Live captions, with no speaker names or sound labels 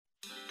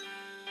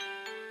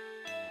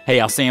Hey,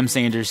 y'all, Sam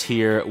Sanders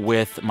here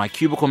with my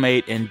cubicle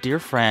mate and dear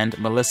friend,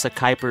 Melissa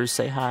Kuipers.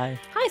 Say hi.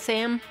 Hi,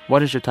 Sam.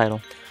 What is your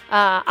title?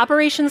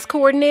 Operations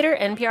Coordinator,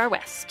 NPR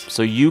West.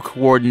 So you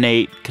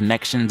coordinate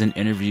connections and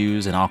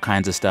interviews and all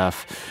kinds of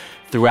stuff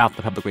throughout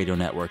the public radio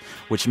network,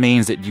 which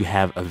means that you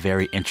have a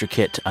very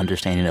intricate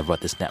understanding of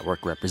what this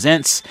network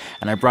represents.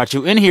 And I brought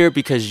you in here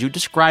because you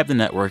describe the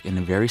network in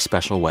a very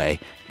special way.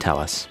 Tell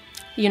us.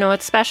 You know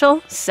what's special?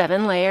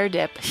 7-layer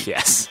dip.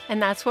 Yes.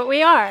 And that's what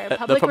we are. The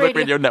public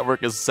radio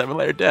network is a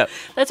 7-layer dip.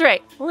 That's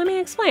right. Well, let me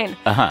explain.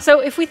 Uh-huh.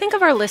 So if we think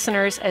of our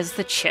listeners as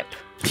the chip,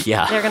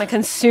 yeah, they're going to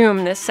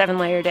consume this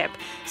 7-layer dip.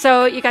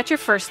 So you got your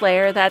first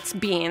layer, that's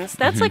beans.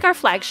 That's like our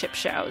flagship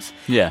shows.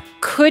 Yeah.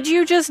 Could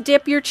you just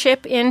dip your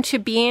chip into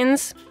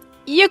beans?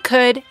 You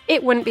could.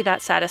 It wouldn't be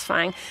that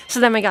satisfying. So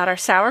then we got our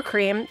sour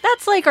cream.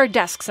 That's like our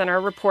desks and our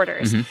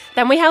reporters.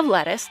 Then we have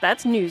lettuce.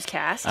 That's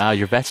newscast.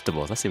 Your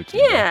vegetables. I see what you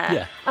mean.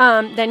 Yeah.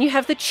 Then you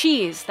have the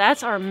cheese.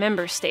 That's our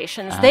member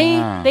stations. They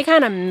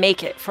kind of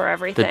make it for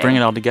everything. They bring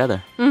it all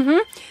together.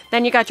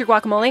 Then you got your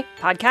guacamole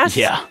podcast.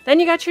 Yeah. Then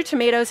you got your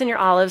tomatoes and your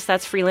olives.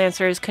 That's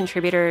freelancers,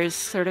 contributors,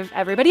 sort of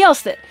everybody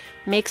else that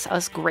makes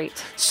us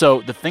great.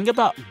 So the thing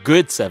about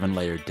good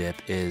 7-layer dip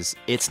is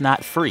it's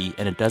not free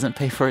and it doesn't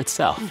pay for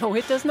itself. No,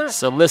 it does not.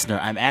 So listener,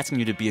 I'm asking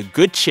you to be a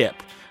good chip.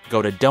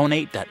 Go to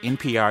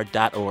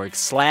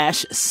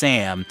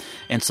donate.npr.org/Sam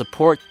and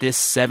support this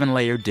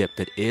 7-layer dip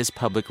that is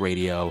public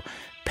radio.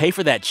 Pay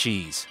for that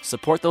cheese.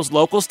 Support those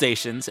local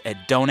stations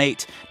at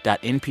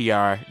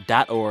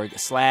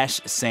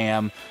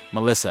donate.npr.org/Sam.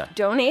 Melissa.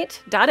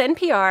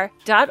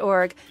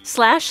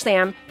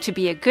 Donate.npr.org/Sam to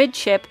be a good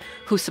chip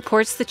who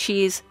supports the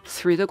cheese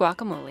through the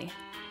guacamole.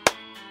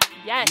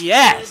 Yes.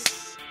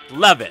 Yes.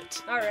 Love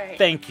it. All right.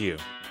 Thank you.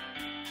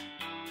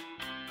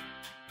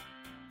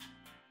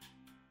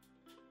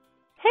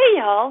 Hey,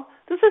 y'all.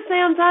 This is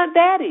Sam's Aunt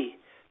Betty.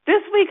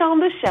 This week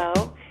on the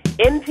show,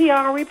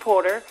 NPR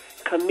reporter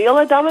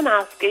Camila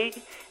Domonoske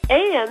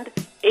and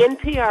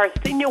NPR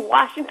senior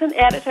Washington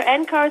editor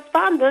and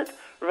correspondent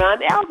Ron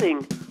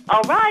Elving.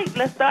 All right,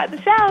 let's start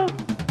the show.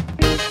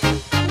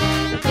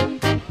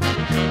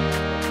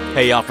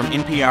 Hey, y'all, from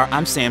NPR,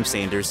 I'm Sam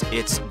Sanders.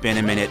 It's been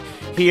a minute.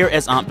 Here,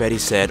 as Aunt Betty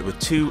said, with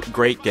two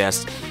great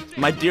guests.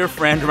 My dear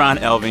friend Ron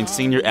Elving,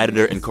 senior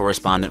editor and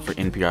correspondent for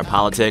NPR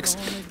Politics.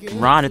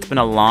 Ron, it's been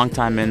a long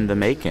time in the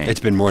making. It's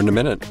been more than a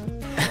minute.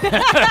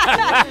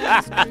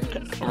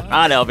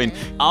 Ron Elving,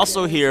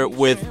 also here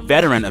with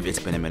veteran of It's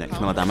Been a Minute,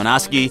 Camila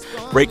Domonoske,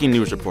 breaking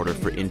news reporter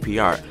for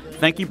NPR.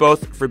 Thank you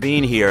both for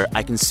being here.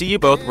 I can see you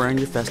both wearing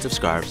your festive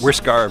scarves. We're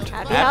scarved.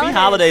 Happy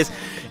holidays.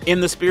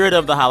 In the spirit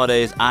of the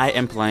holidays, I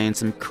am playing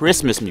some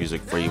Christmas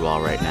music for you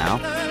all right now.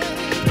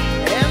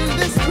 And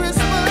this Christmas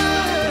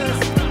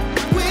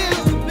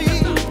will be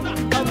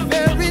a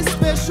very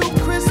special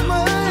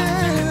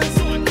Christmas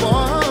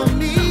for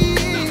me.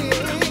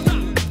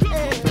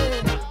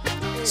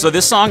 So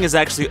this song is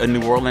actually a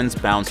New Orleans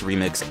bounce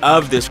remix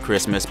of This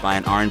Christmas by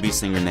an R&B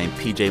singer named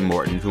PJ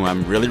Morton, who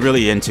I'm really,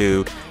 really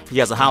into. He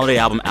has a holiday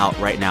album out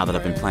right now that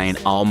I've been playing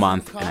all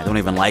month, and I don't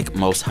even like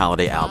most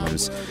holiday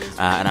albums.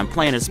 And I'm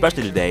playing it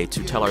especially today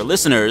to tell our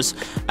listeners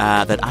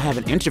that I have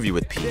an interview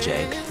with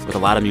PJ with a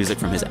lot of music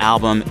from his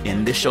album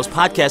in this show's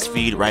podcast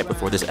feed right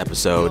before this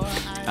episode.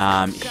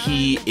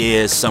 He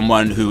is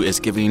someone who is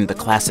giving the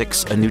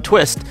classics a new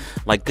twist,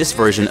 like this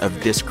version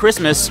of This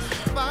Christmas.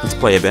 Let's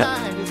play a bit.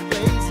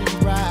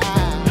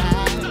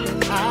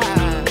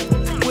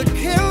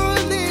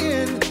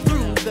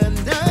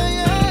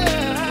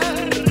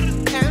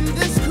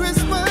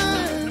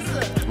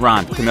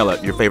 Ron, Camilla,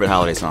 your favorite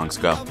holiday songs,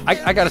 go.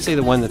 I got to say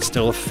the one that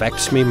still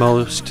affects me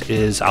most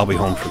is I'll Be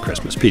Home for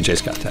Christmas.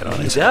 PJ's got that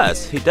on his head.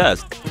 He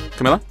does.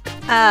 Camilla?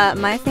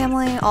 My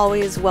family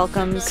always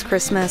welcomes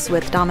Christmas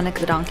with Dominic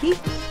the Donkey.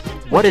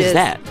 What is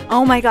that?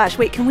 Oh my gosh,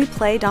 wait, can we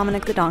play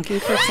Dominic the Donkey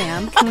for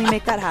Sam? Can we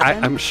make that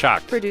happen? I'm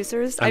shocked.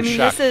 Producers? I'm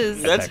shocked. This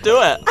is... Let's do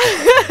it.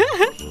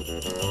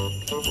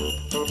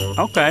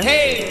 Okay.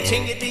 Hey,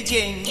 jingity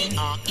jing.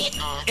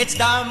 It's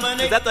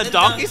Dominic. Is that the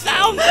donkey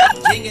sound?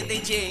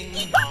 Jingity jing.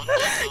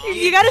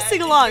 You gotta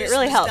sing along, it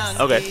really helps.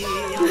 Okay. Wait,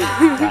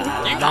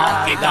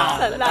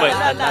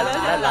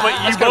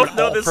 you both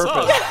know this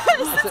song.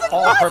 It's an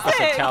all-purpose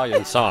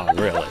Italian song,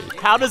 really.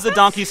 How does the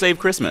donkey save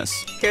Christmas?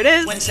 Here it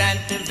is. When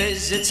Santa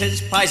visits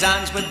his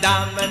paisans with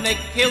Dominic,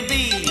 he'll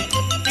be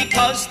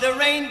because the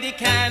reindeer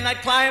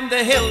cannot climb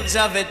the hills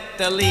of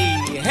Italy.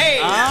 Hey,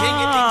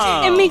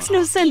 jingity jing. It makes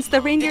no sense.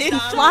 The reindeer can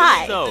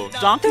fly. So, The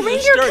donkeys are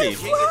reindeer sturdy. can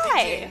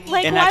fly.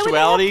 Like, In why would they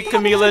actuality, have to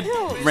come up Camila, the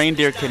hills?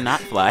 reindeer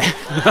cannot fly.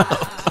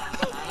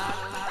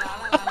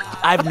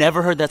 I've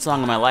never heard that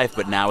song in my life,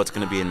 but now it's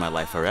going to be in my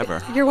life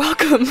forever. You're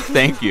welcome.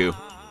 Thank you.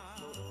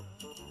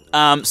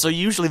 So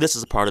usually this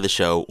is a part of the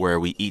show where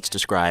we each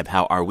describe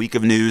how our week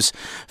of news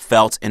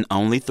felt in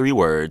only 3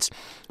 words.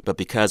 But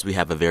because we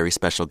have a very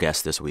special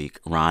guest this week,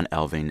 Ron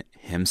Elving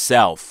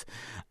himself,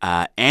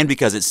 and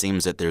because it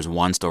seems that there's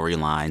one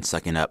storyline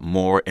sucking up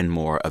more and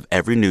more of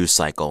every news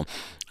cycle,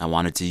 I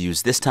wanted to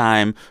use this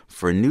time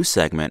for a new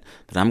segment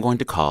that I'm going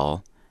to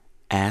call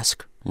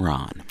Ask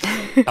Ron.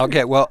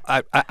 Okay, well,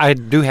 I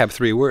do have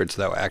 3 words,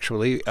 though,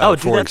 actually,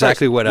 for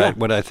exactly what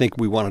I think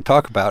we want to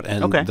talk about.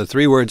 And the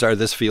 3 words are,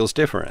 this feels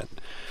different.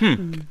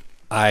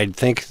 I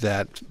think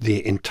that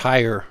the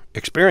entire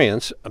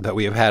experience that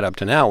we have had up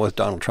to now with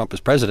Donald Trump as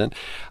president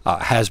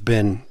has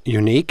been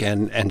unique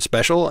and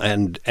special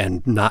and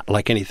not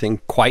like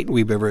anything quite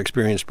we've ever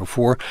experienced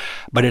before.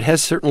 But it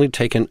has certainly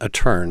taken a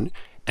turn.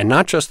 And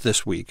not just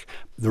this week.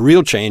 The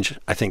real change,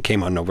 I think,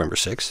 came on November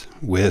 6th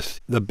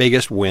with the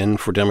biggest win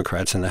for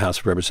Democrats in the House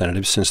of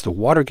Representatives since the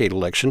Watergate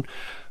election.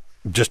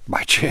 Just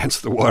by chance,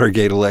 the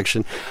Watergate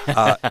election.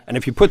 And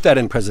if you put that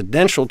in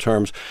presidential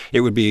terms,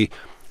 it would be,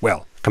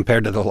 well,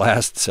 compared to the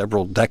last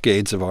several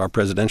decades of our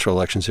presidential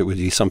elections, it would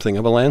be something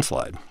of a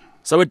landslide.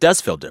 So it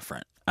does feel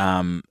different.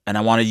 And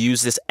I want to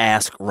use this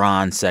Ask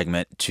Ron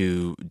segment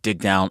to dig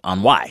down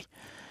on why.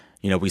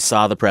 You know, we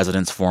saw the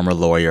president's former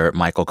lawyer,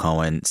 Michael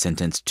Cohen,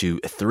 sentenced to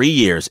 3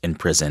 years in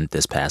prison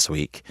this past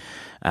week.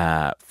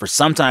 For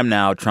some time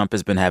now, Trump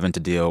has been having to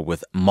deal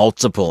with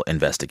multiple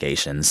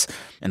investigations.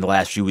 In the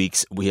last few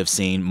weeks, we have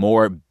seen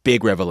more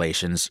big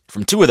revelations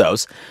from 2 of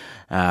those.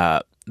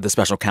 The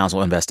special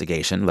counsel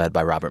investigation led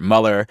by Robert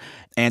Mueller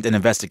and an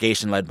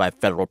investigation led by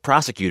federal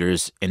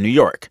prosecutors in New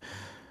York.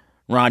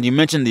 Ron, you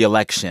mentioned the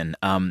election.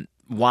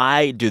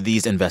 Why do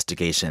these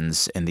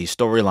investigations and these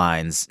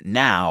storylines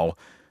now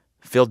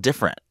feel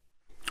different?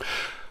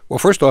 Well,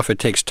 first off, it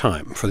takes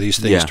time for these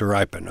things to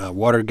ripen.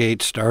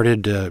 Watergate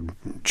started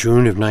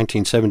June of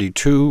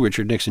 1972.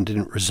 Richard Nixon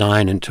didn't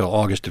resign until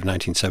August of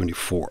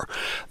 1974.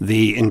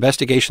 The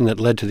investigation that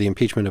led to the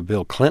impeachment of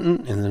Bill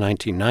Clinton in the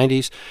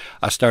 1990s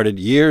started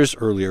years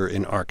earlier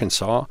in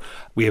Arkansas.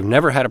 We have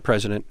never had a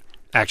president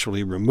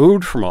actually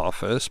removed from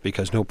office,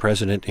 because no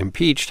president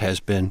impeached has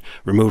been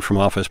removed from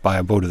office by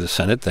a vote of the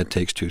Senate. That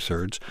takes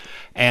 2/3.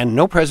 And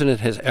no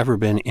president has ever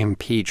been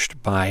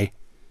impeached by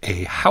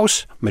a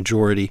House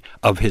majority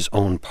of his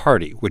own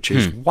party, which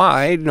is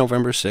why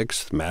November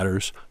 6th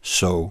matters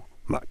so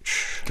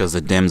much. Because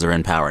the Dems are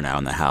in power now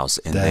in the House,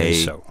 and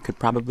they could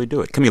probably do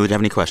it. Camila, do you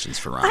have any questions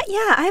for Ron?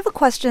 I have a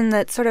question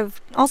that sort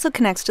of also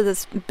connects to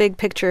this big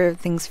picture of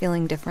things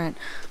feeling different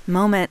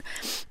moment.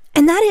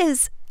 And that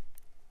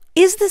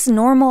is this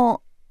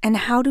normal, and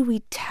how do we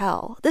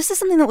tell? This is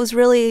something that was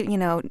really,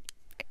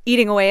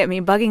 eating away at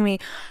me, bugging me.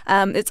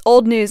 It's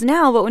old news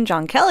now, but when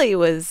John Kelly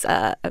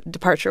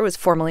departure was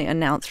formally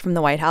announced from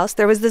the White House,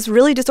 there was this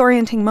really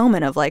disorienting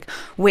moment of like,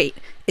 wait,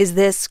 is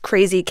this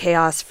crazy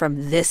chaos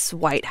from this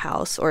White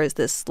House, or is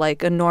this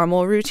like a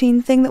normal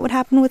routine thing that would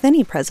happen with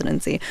any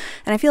presidency?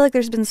 And I feel like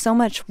there's been so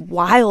much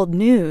wild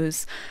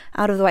news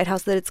out of the White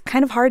House that it's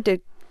kind of hard to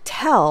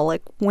tell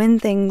like when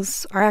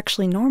things are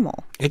actually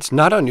normal. It's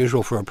not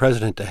unusual for a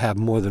president to have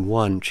more than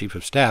one chief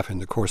of staff in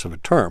the course of a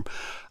term,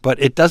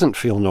 but it doesn't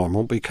feel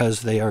normal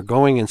because they are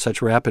going in such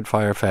rapid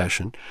fire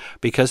fashion,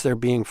 because they're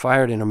being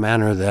fired in a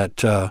manner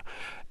that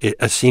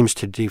it seems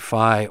to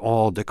defy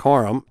all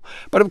decorum.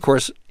 But of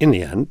course, in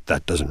the end,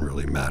 that doesn't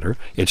really matter.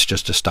 It's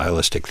just a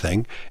stylistic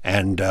thing.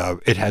 And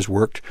it has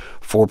worked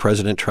for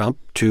President Trump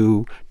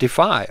to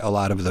defy a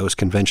lot of those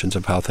conventions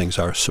of how things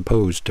are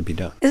supposed to be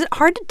done. Is it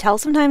hard to tell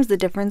sometimes the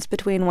difference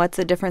between what's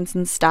a difference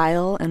in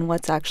style and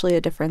what's actually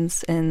a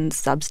difference in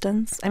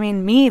substance? I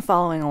mean, me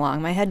following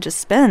along, my head just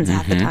spins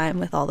half the time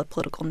with all the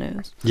political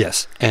news.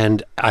 Yes,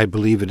 and I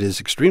believe it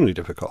is extremely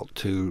difficult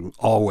to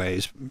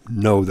always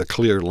know the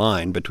clear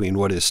line between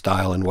what is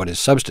style and what is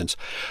substance.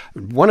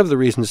 One of the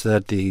reasons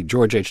that the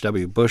George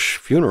H.W. Bush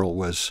funeral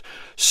was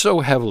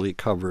so heavily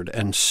covered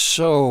and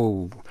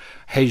so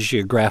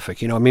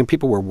hagiographic,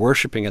 people were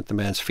worshiping at the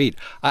man's feet.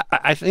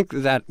 I think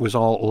that was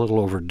all a little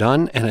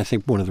overdone, and I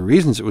think one of the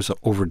reasons it was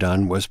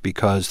overdone was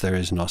because there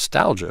is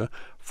nostalgia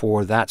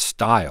for that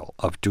style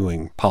of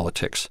doing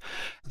politics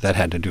that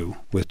had to do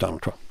with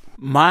Donald Trump.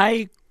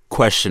 My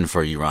question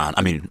for you, Ron,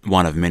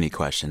 one of many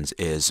questions,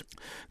 is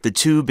the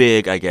 2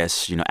 big,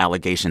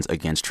 allegations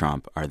against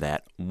Trump are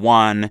that,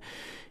 1,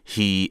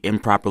 he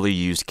improperly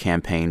used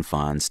campaign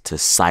funds to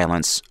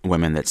silence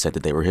women that said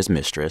that they were his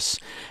mistress,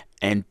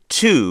 and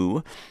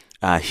 2,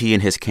 he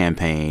and his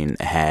campaign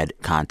had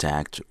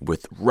contact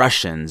with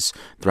Russians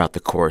throughout the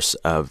course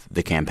of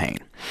the campaign.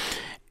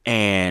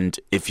 And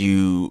if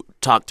you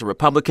talk to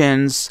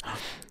Republicans,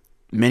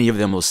 many of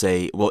them will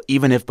say, well,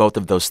 even if both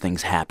of those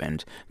things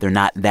happened, they're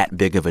not that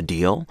big of a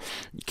deal.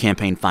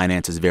 Campaign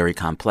finance is very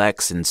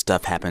complex and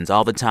stuff happens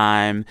all the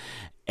time.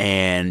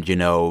 And,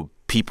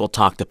 people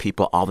talk to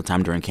people all the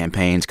time during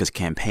campaigns because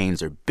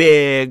campaigns are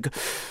big.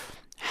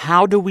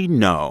 How do we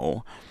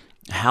know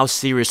how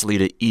seriously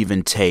to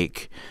even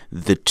take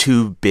the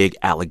 2 big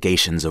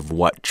allegations of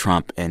what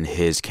Trump and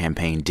his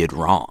campaign did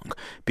wrong?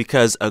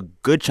 Because a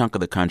good chunk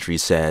of the country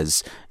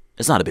says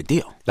it's not a big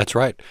deal. That's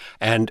right.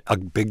 And a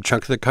big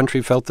chunk of the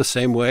country felt the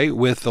same way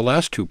with the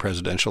last two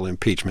presidential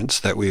impeachments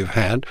that we've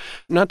had.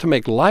 Not to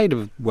make light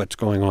of what's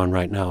going on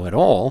right now at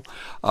all,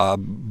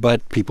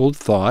 but people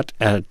thought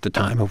at the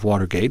time of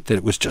Watergate that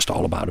it was just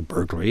all about a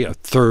burglary, a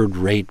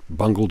third-rate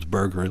bungled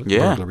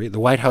burglary. The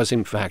White House,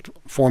 in fact,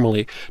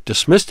 formally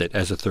dismissed it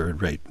as a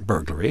third-rate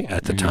burglary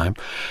at the time.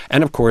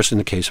 And, of course, in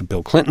the case of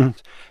Bill Clinton,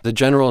 the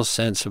general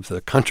sense of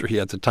the country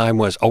at the time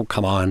was, oh,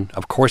 come on,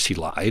 of course he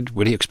lied.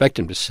 What do you expect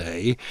him to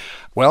say?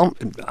 Well,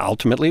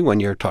 ultimately, when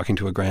you're talking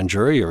to a grand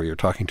jury or you're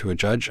talking to a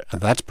judge,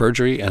 that's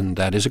perjury, and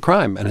that is a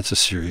crime, and it's a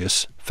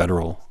serious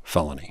federal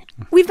felony.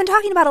 We've been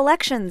talking about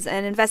elections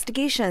and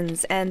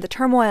investigations and the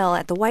turmoil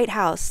at the White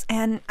House,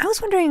 and I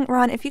was wondering,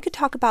 Ron, if you could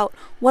talk about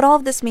what all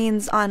of this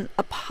means on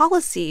a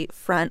policy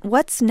front.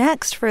 What's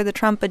next for the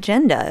Trump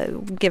agenda,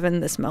 given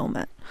this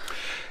moment?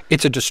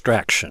 It's a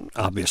distraction,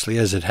 obviously,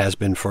 as it has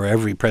been for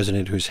every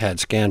president who's had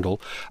scandal.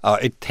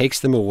 It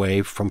takes them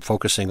away from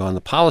focusing on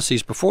the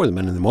policies before them.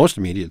 And the most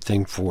immediate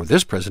thing for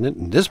this president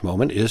in this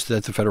moment is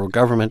that the federal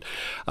government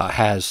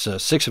has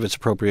 6 of its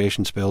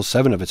appropriations bills,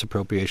 7 of its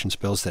appropriations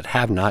bills that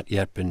have not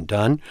yet been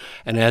done.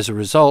 And as a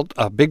result,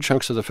 big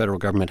chunks of the federal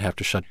government have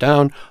to shut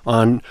down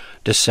on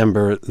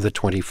December the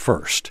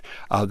 21st.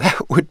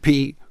 That would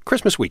be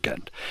Christmas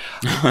weekend.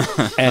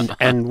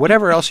 and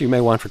whatever else you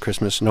may want for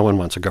Christmas, no one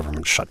wants a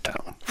government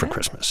shutdown for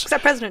Christmas.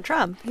 Except President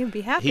Trump. He would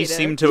be happy He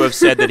seemed to have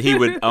said that he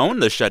would own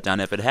the shutdown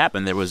if it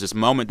happened. There was this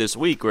moment this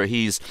week where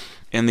he's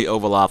in the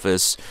Oval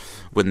Office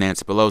with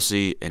Nancy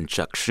Pelosi and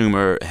Chuck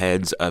Schumer,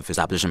 heads of his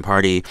opposition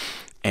party.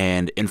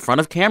 And in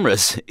front of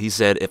cameras, he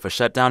said, if a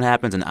shutdown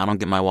happens and I don't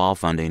get my wall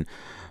funding,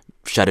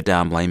 shut it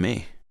down, blame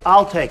me.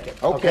 I'll take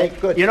it. Okay,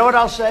 good. You know what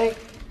I'll say?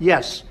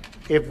 Yes.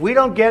 If we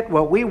don't get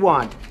what we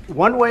want,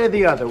 one way or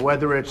the other,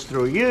 whether it's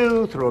through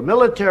you, through a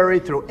military,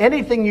 through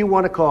anything you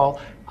want to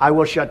call, I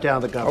will shut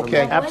down the government.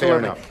 Okay, absolutely. fair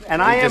enough.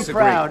 And I am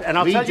proud, and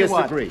I'll tell you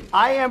what,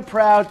 I am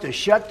proud to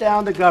shut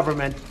down the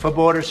government for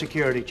border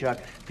security, Chuck,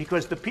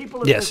 because the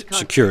people of this country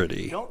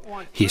security, don't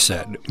want he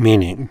said,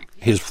 meaning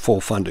his full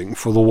funding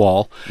for the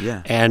wall.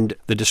 Yeah. And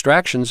the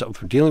distractions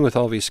of dealing with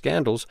all these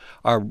scandals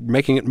are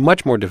making it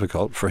much more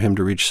difficult for him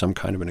to reach some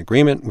kind of an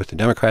agreement with the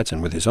Democrats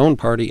and with his own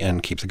party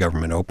and keep the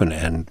government open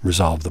and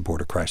resolve the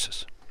border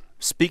crisis.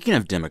 Speaking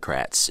of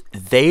Democrats,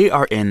 they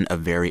are in a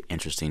very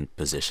interesting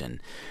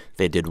position.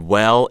 They did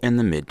well in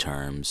the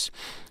midterms,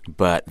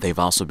 but they've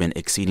also been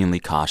exceedingly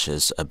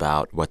cautious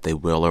about what they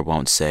will or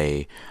won't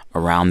say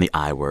around the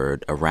I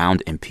word,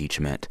 around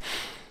impeachment.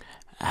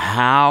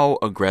 How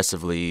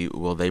aggressively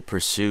will they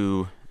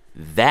pursue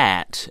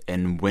that,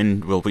 and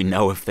when will we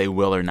know if they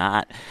will or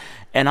not?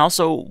 And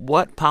also,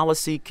 what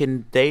policy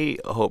can they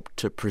hope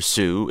to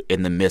pursue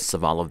in the midst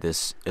of all of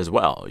this as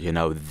well? You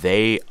know,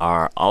 they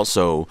are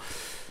also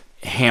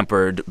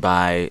hampered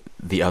by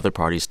the other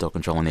parties still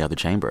controlling the other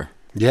chamber.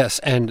 Yes,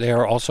 and they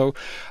are also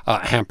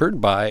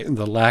hampered by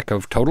the lack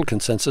of total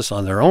consensus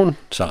on their own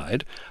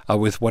side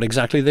with what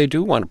exactly they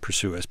do want to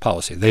pursue as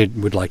policy. They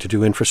would like to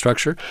do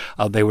infrastructure.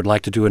 They would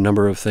like to do a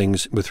number of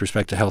things with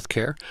respect to health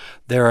care.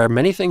 There are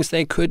many things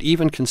they could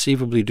even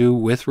conceivably do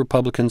with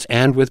Republicans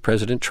and with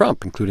President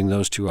Trump, including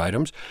those 2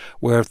 items,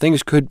 where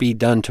things could be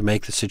done to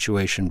make the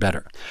situation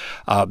better.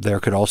 There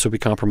could also be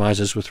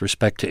compromises with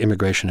respect to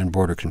immigration and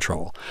border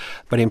control.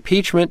 But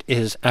impeachment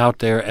is out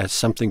there as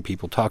something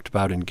people talked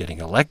about in getting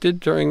elected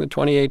during the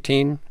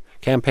 2018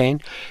 campaign.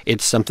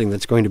 It's something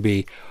that's going to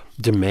be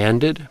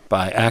demanded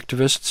by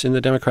activists in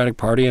the Democratic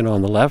Party and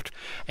on the left,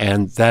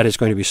 and that is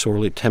going to be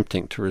sorely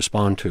tempting to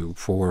respond to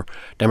for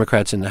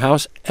Democrats in the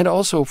House and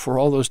also for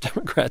all those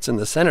Democrats in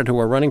the Senate who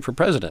are running for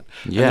president.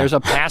 Yeah. And there's a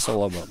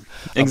passel of them.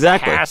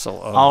 Exactly. A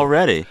passel of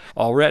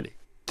Already.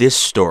 This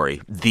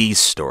story, these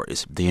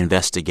stories, the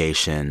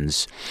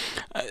investigations,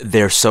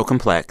 they're so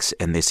complex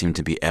and they seem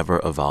to be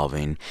ever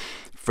evolving.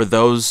 For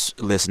those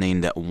listening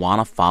that want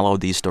to follow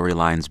these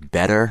storylines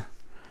better,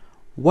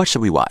 what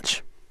should we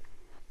watch?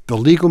 The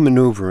legal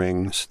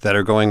maneuverings that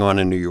are going on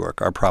in New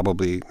York are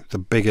probably the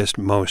biggest,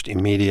 most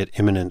immediate,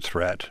 imminent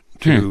threat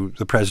to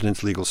the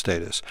president's legal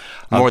status.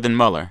 More than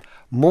Mueller?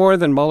 More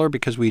than Mueller,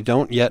 because we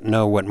don't yet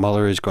know what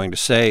Mueller is going to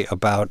say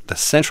about the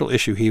central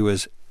issue he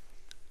was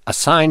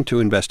assigned to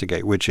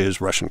investigate, which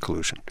is Russian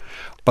collusion.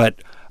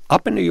 But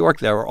up in New York,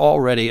 there are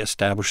already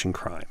establishing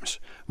crimes.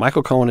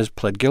 Michael Cohen has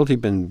pled guilty,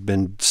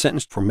 been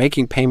sentenced for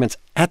making payments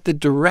at the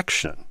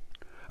direction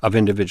of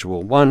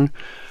individual one.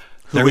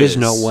 There is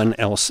no one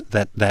else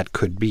that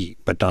could be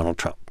but Donald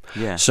Trump.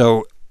 Yeah.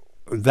 So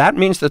that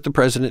means that the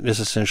president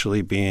is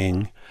essentially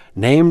being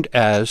named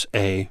as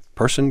a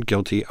person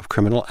guilty of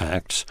criminal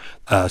acts,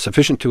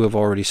 sufficient to have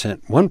already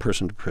sent one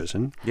person to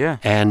prison,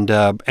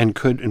 and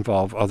could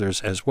involve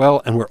others as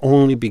well. And we're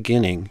only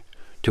beginning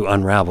to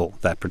unravel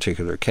that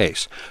particular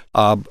case.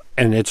 And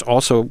it's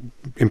also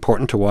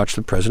important to watch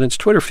the president's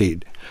Twitter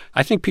feed.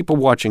 I think people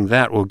watching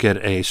that will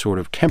get a sort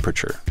of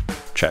temperature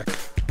check.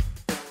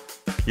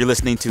 You're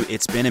listening to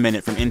It's Been a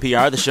Minute from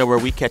NPR, the show where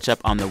we catch up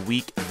on the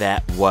week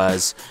that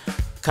was.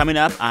 Coming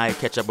up, I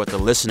catch up with a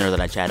listener that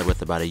I chatted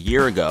with about a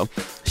year ago.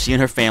 She and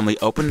her family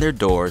opened their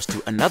doors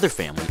to another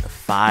family of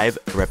 5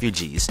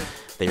 refugees.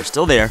 They are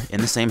still there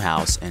in the same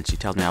house, and she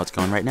tells me how it's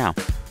going right now.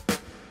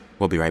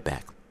 We'll be right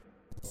back.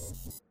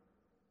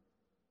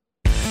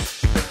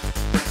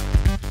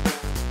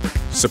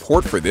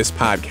 Support for this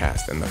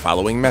podcast and the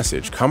following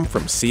message come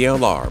from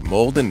CLR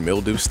Mold and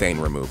Mildew Stain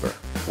Remover.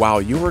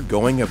 While you're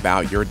going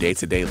about your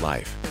day-to-day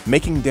life,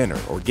 making dinner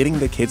or getting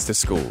the kids to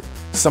school,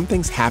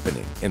 something's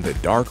happening in the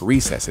dark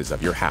recesses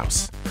of your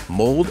house.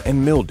 Mold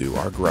and mildew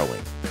are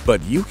growing, but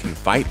you can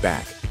fight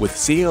back with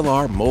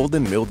CLR Mold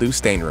and Mildew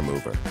Stain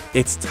Remover.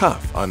 It's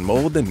tough on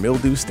mold and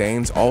mildew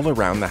stains all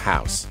around the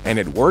house, and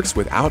it works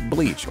without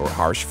bleach or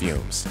harsh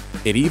fumes.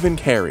 It even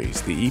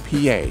carries the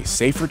EPA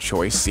Safer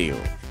Choice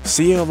seal.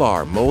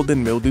 CLR Mold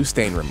and Mildew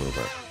Stain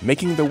Remover,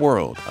 making the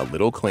world a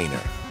little cleaner.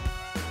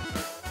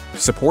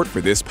 Support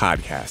for this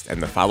podcast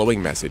and the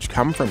following message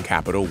come from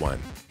Capital One.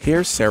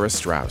 Here's Sarah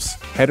Strauss,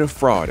 head of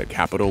fraud at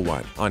Capital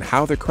One, on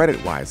how the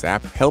CreditWise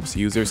app helps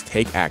users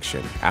take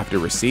action after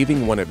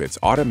receiving one of its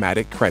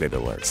automatic credit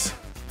alerts.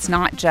 It's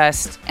not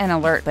just an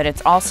alert, but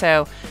it's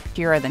also,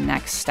 here are the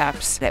next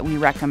steps that we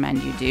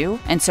recommend you do.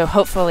 And so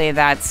hopefully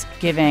that's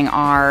giving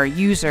our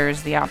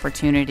users the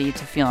opportunity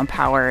to feel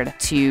empowered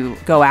to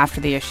go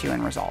after the issue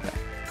and resolve it.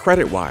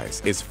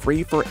 CreditWise is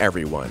free for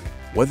everyone,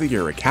 whether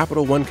you're a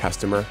Capital One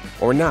customer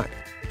or not.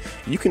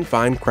 You can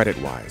find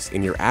CreditWise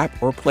in your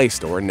app or Play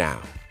Store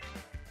now.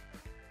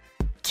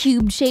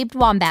 Cube-shaped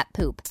wombat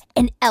poop,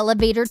 an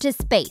elevator to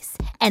space,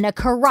 and a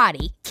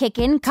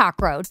karate-kickin'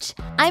 cockroach.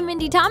 I'm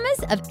Mindy Thomas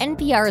of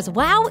NPR's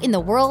Wow in the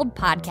World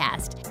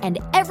podcast. And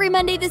every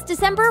Monday this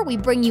December, we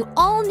bring you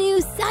all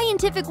new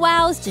scientific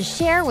wows to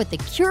share with the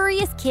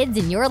curious kids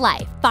in your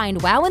life. Find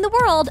Wow in the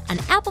World on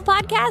Apple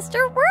Podcasts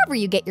or wherever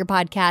you get your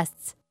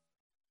podcasts.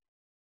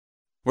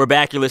 We're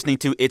back. You're listening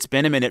to It's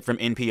Been a Minute from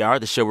NPR,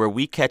 the show where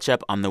we catch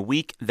up on the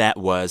week that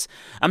was.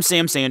 I'm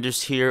Sam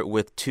Sanders here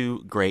with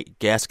 2 great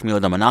guests, Camila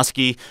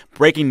Domonoske,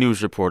 breaking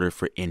news reporter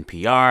for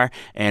NPR,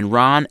 and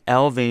Ron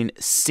Elving,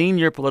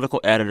 senior political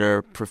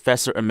editor,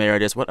 professor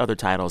emeritus. What other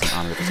titles and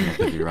honors does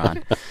give you,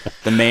 Ron?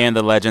 The man,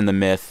 the legend, the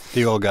myth.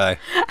 The old guy.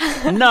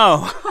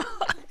 No.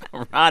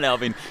 Ron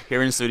Elving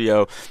here in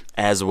studio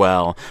as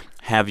well.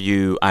 Have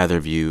you, either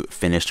of you,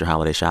 finished your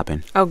holiday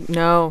shopping? Oh,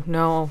 no,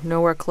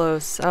 nowhere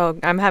close. Oh,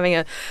 I'm having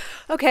a...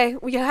 Okay,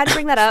 we had to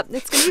bring that up.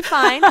 It's going to be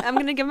fine. I'm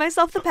going to give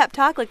myself the pep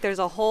talk. Like, there's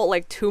a whole,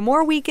 2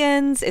 more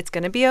weekends. It's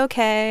going to be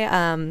okay.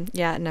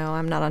 Yeah, no,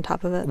 I'm not on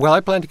top of it. Well,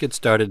 I plan to get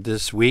started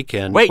this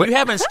weekend. Wait, you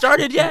haven't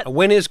started yet?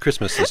 When is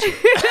Christmas this year?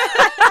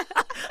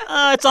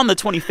 It's on the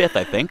 25th,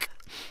 I think.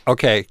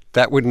 Okay,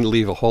 that wouldn't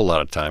leave a whole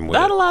lot of time, would it?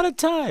 Not a lot of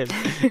time.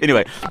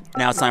 Anyway,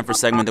 now it's time for a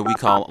segment that we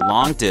call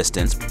Long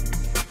Distance,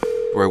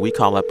 where we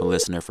call up a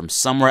listener from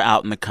somewhere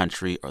out in the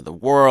country or the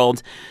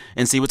world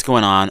and see what's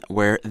going on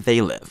where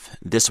they live.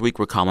 This week,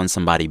 we're calling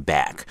somebody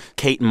back.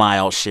 Kate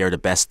Miles shared a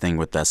best thing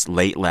with us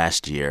late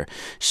last year.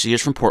 She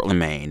is from Portland,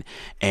 Maine,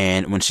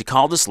 and when she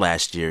called us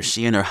last year,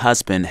 she and her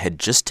husband had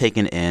just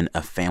taken in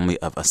a family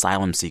of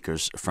asylum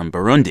seekers from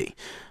Burundi.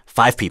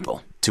 5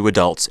 people, 2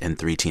 adults and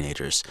 3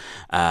 teenagers.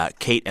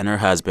 Kate and her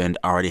husband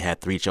already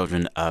had 3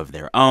 children of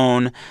their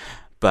own,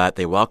 but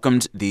they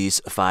welcomed these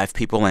 5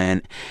 people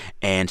in,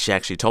 and she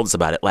actually told us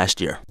about it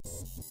last year.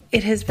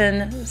 It has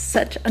been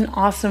such an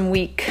awesome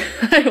week.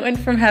 I went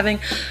from having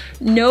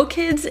no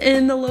kids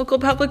in the local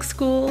public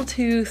school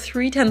to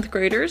 3 10th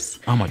graders.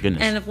 Oh, my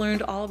goodness. And I've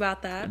learned all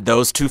about that.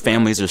 Those 2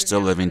 families are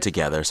still living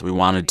together, so we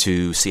wanted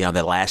to see how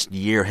the last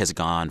year has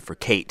gone for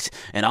Kate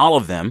and all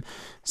of them,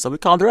 so we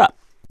called her up.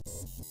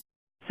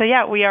 So,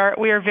 yeah, we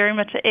are very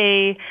much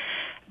a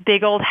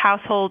big old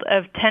household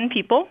of 10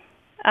 people.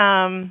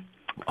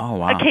 Oh,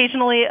 wow.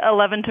 Occasionally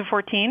 11 to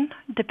 14,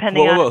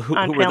 depending on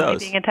family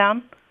being in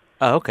town.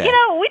 Oh, okay. You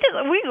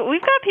know,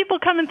 we've got people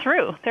coming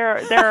through. There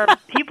are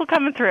people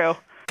coming through.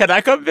 Can I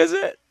come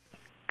visit?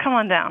 Come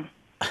on down.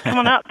 Come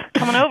on up.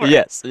 Come on over.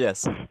 Yes.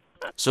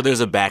 So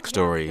there's a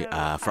backstory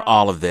for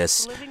all of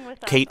this.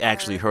 Kate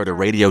actually heard a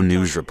radio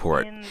news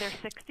report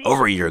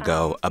over a year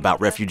ago about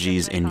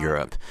refugees in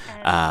Europe.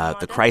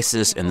 The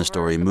crisis in the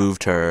story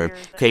moved her.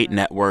 Kate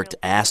networked,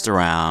 asked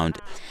around,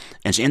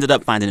 and she ended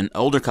up finding an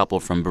older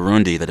couple from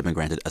Burundi that had been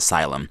granted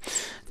asylum.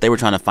 They were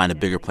trying to find a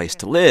bigger place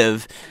to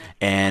live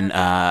and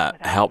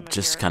help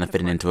just kind of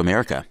fitting into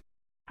America.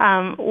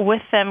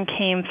 With them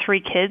came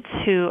 3 kids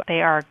who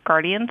they are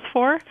guardians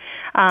for,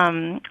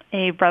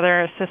 a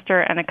brother, a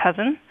sister, and a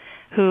cousin,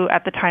 who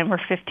at the time were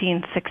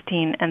 15,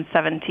 16, and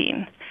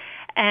 17.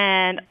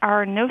 And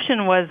our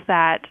notion was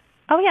that,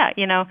 oh, yeah,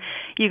 you know,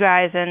 you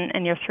guys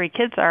and your 3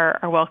 kids are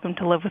welcome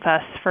to live with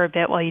us for a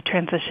bit while you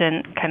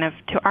transition kind of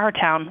to our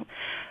town.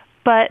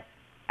 But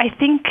I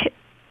think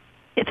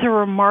it's a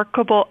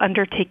remarkable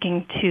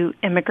undertaking to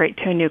immigrate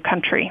to a new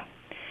country.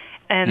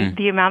 And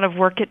the amount of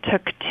work it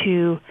took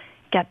to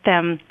get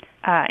them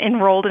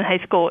enrolled in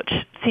high school, which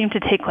seemed to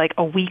take like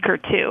a week or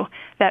two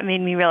that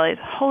made me realize,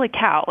 holy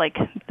cow, like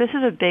this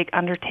is a big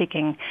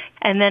undertaking.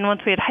 And then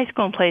once we had high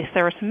school in place,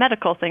 there were some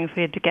medical things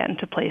we had to get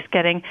into place,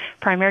 getting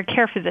primary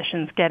care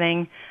physicians,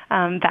 getting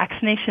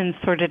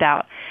vaccinations sorted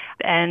out.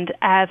 And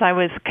as I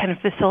was kind of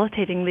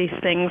facilitating these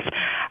things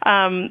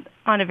on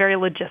a very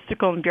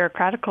logistical and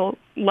bureaucratical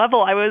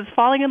level, I was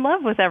falling in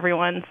love with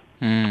everyone.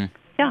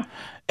 Yeah.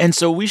 And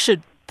so we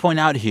should point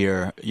out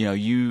here,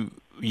 you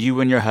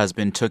and your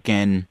husband took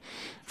in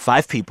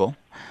 5 people,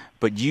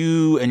 but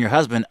you and your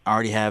husband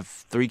already have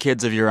 3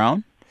 kids of your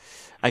own.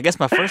 I guess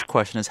my first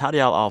question is, how do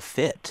y'all all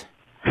fit?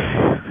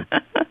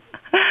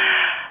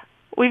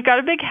 We've got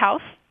a big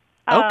house.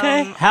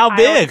 Okay. How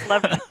big?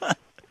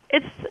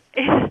 It's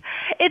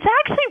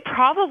actually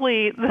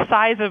probably the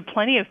size of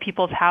plenty of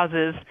people's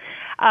houses.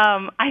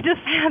 I just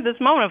had this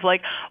moment of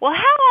like, well,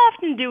 how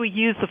often do we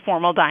use the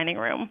formal dining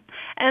room?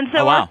 And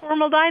so our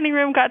formal dining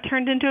room got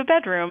turned into a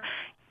bedroom.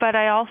 But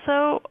I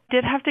also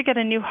did have to get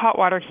a new hot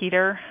water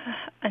heater,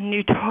 a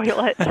new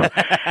toilet,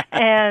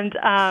 and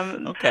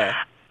okay.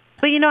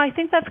 But I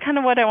think that's kind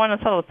of what I want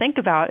us all to think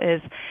about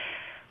is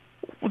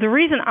the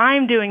reason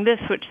I'm doing this,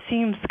 which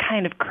seems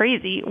kind of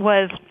crazy,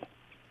 was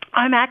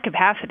I'm at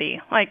capacity.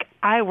 Like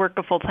I work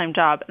a full-time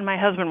job, and my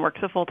husband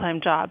works a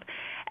full-time job,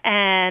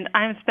 and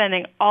I'm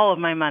spending all of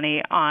my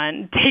money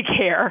on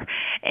daycare,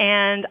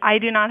 and I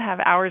do not have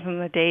hours in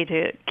the day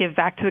to give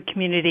back to the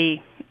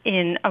community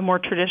in a more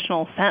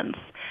traditional sense.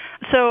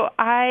 So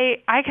I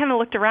kind of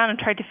looked around and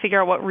tried to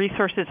figure out what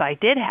resources I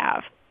did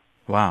have.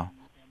 Wow.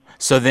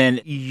 So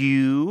then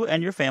you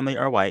and your family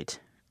are white,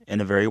 in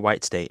a very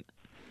white state.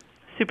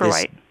 Super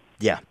white.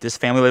 Yeah. This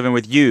family living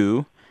with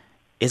you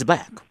is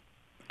black.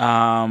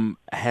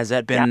 Has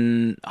that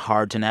been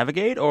hard to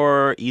navigate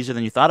or easier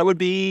than you thought it would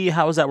be?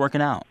 How is that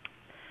working out?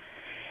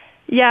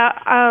 Yeah.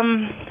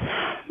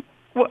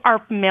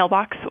 Our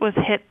mailbox was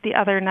hit the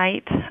other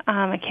night.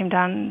 I came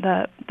down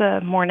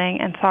the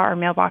morning and saw our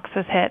mailbox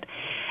was hit.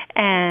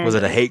 And was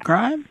it a hate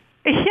crime?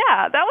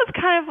 Yeah, that was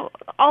kind of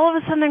all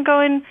of a sudden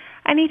going,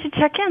 I need to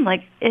check in.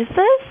 Like, is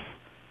this?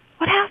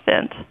 What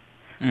happened?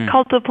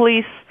 Called the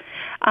police,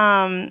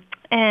 and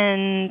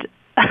it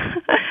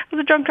was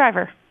a drunk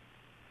driver.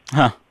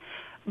 Huh.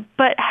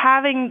 But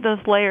having those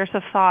layers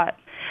of thought,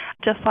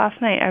 just last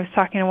night I was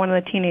talking to one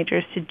of the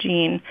teenagers, to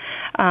Gene.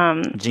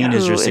 Gene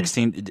is your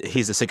 16,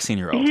 he's a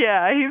 16-year-old.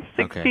 Yeah, he's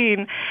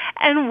 16. Okay.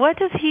 And what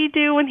does he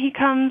do when he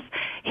comes?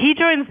 He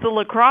joins the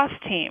lacrosse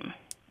team.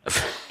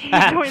 He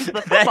joins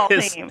the football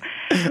team.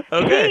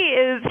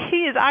 Okay. He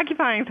is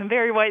occupying some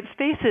very white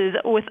spaces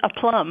with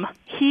aplomb.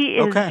 He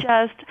is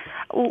just,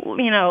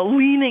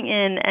 leaning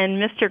in and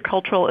Mr.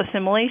 Cultural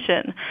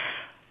Assimilation.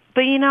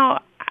 But, I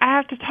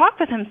have to talk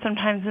with him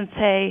sometimes and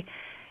say,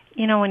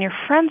 when your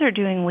friends are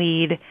doing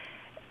weed,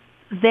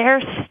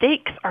 their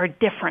stakes are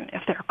different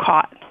if they're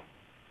caught.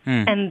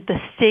 And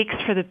the stakes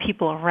for the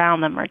people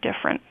around them are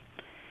different.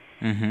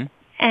 Mm-hmm.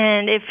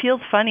 And it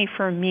feels funny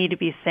for me to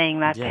be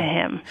saying that to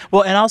him.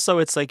 Well, and also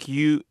it's like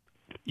you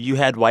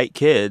had white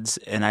kids,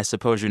 and I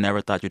suppose you never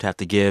thought you'd have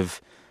to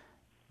give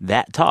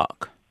that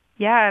talk.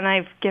 Yeah, and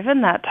I've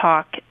given that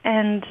talk.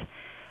 And,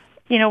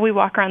 we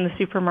walk around the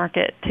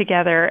supermarket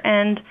together,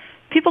 and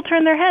people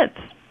turn their heads.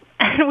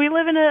 And we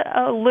live in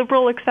a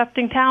liberal,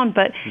 accepting town,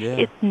 but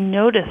it's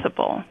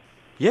noticeable.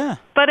 Yeah.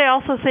 But I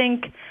also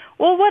think,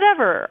 well,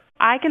 whatever.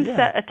 I can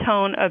set a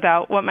tone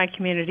about what my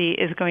community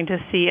is going to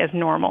see as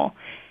normal.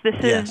 This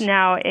is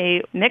now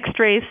a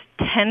mixed-race,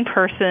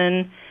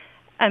 10-person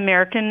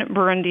American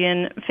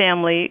Burundian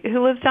family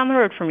who lives down the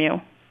road from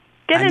you.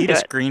 I need a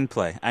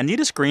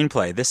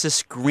screenplay. This is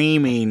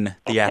screaming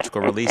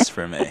theatrical release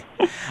for me.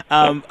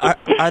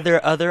 Are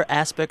there other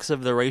aspects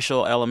of the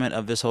racial element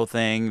of this whole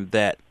thing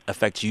that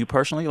affect you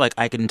personally? Like,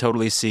 I can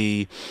totally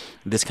see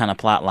this kind of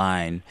plot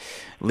line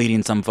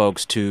leading some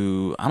folks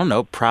to, I don't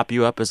know, prop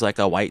you up as like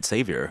a white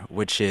savior,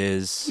 which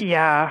is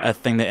a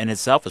thing that in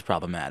itself is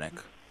problematic.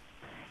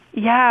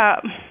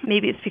 Yeah,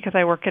 maybe it's because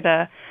I work at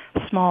a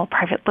small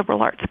private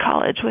liberal arts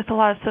college with a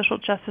lot of social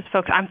justice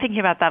folks. I'm thinking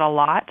about that a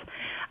lot.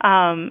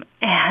 And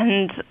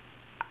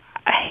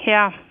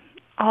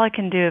all I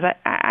can do is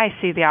I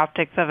see the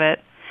optics of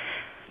it.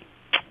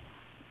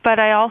 But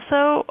I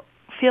also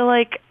feel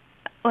like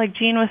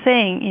Gene was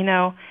saying,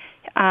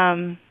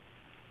 to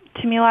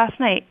me last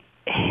night,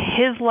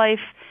 his life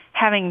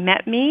having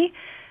met me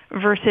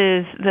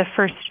versus the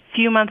first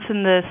few months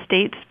in the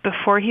States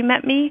before he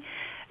met me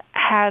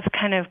has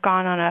kind of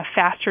gone on a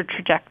faster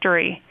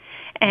trajectory.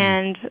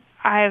 And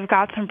I've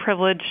got some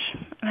privilege,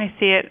 and I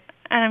see it,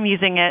 and I'm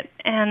using it,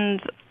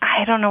 and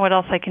I don't know what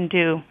else I can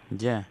do.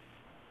 Yeah.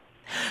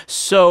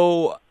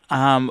 So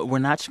we're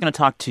not just going to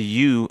talk to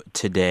you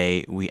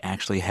today. We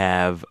actually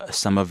have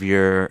some of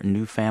your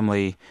new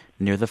family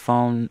near the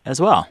phone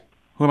as well.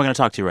 Who am I going to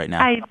talk to right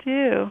now? I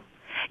do.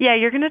 Yeah,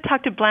 you're going to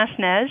talk to Blanche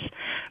Neige.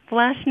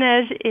 Blanche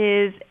Neige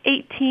is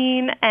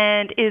 18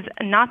 and is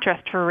not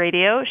dressed for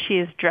radio. She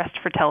is dressed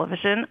for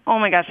television. Oh,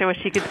 my gosh, I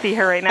wish you could see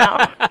her right now.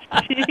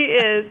 She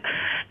is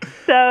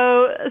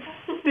so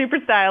super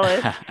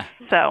stylish.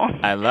 So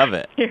I love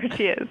it. Here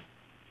she is.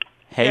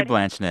 Hey,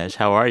 Blanche-Neige.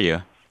 How are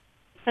you?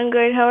 I'm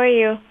good. How are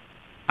you?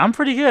 I'm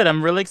pretty good.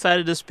 I'm really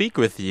excited to speak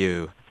with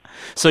you.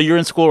 So you're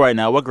in school right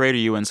now. What grade are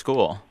you in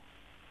school?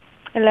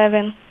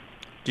 11.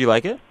 Do you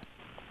like it?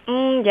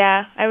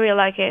 Yeah, I really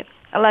like it.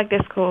 I like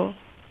the school.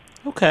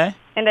 Okay.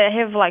 And they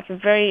have, like,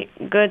 very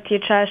good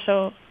teachers,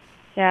 so,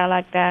 yeah, I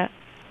like that.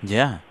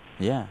 Yeah.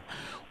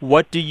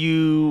 What do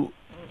you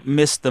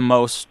miss the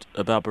most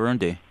about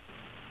Burundi?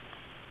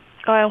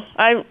 Well,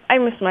 I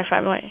miss my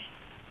family.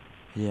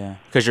 Yeah.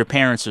 Because your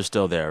parents are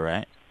still there,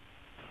 right?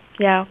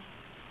 Yeah.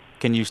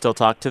 Can you still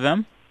talk to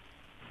them?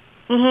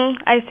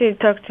 I still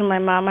talk to my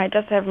mom. I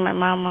just have my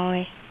mom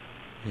only.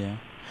 Yeah.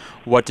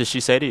 What does she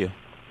say to you?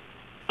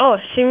 Oh,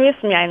 she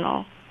misses me, I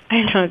know.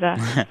 I know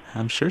that.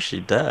 I'm sure she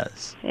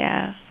does.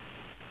 Yeah.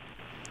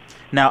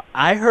 Now,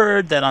 I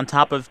heard that on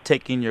top of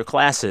taking your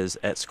classes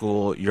at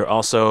school, you're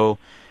also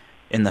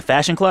in the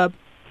fashion club?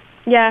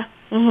 Yeah.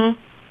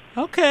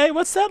 Okay,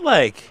 what's that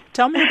like?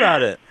 Tell me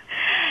about it.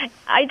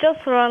 I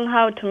just learned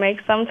how to make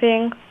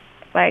something,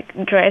 like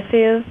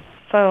dresses,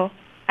 so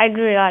I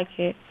really like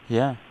it.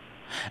 Yeah.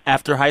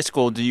 After high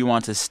school, do you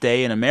want to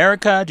stay in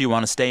America? Do you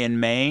want to stay in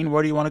Maine?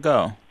 Where do you want to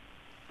go?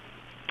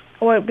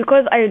 Well,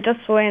 because I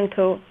just went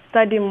to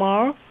study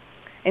more,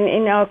 and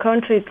in our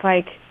country, it's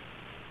like,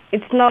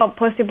 it's not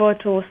possible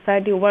to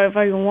study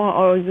whatever you want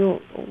or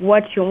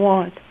what you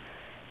want.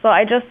 So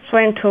I just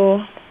went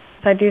to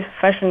study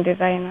fashion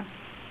designer.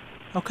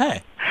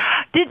 Okay.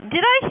 Did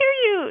I hear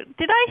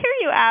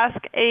you ask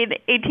an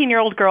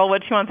 18-year-old girl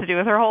what she wants to do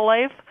with her whole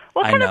life?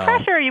 What kind of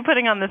pressure are you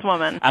putting on this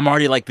woman? I'm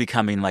already like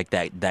becoming like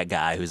that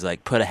guy who's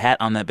like, put a hat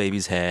on that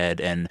baby's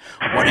head and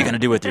what are you going to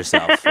do with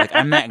yourself? Like,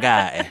 I'm that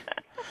guy.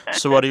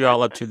 So what are you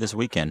all up to this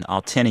weekend?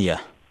 All 10 of you.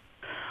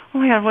 Oh,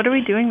 my God. What are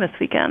we doing this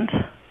weekend?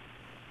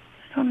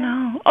 I don't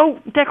know. Oh,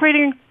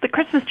 decorating the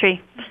Christmas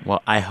tree.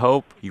 Well, I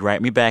hope you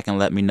write me back and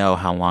let me know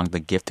how long the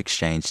gift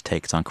exchange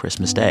takes on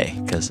Christmas Day,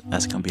 because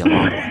that's going to be a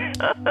long one.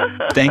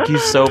 Thank you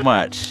so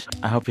much.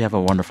 I hope you have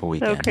a wonderful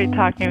weekend. So great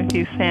talking with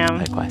you, Sam.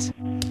 Likewise.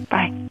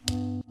 Bye.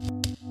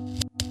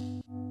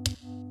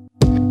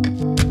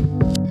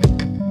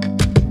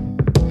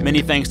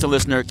 Many thanks to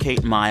listener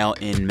Kate Mile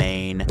in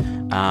Maine.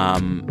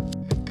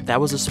 That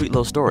was a sweet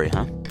little story,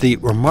 huh? The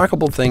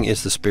remarkable thing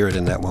is the spirit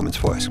in that woman's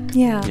voice.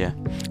 Yeah.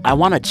 I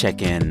want to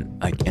check in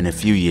like in a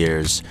few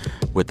years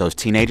with those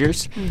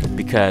teenagers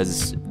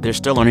because they're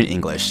still learning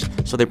English.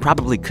 So they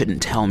probably couldn't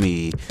tell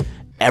me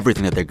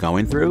everything that they're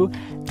going through.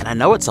 And I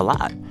know it's a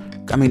lot.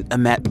 I mean,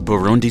 I'm at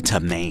Burundi to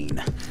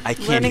Maine.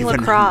 Learning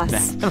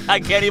lacrosse. I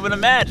can't even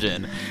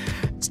imagine.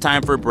 It's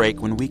time for a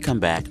break. When we come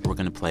back, we're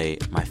going to play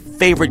my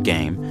favorite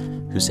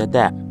game, Who Said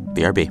That?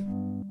 BRB.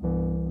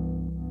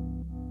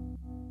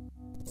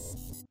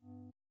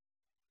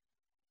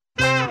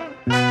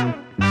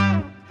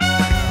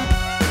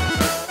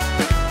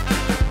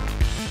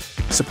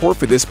 Support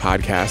for this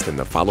podcast and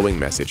the following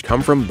message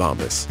come from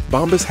Bombas.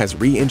 Bombas has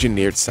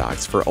re-engineered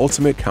socks for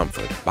ultimate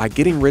comfort by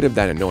getting rid of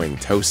that annoying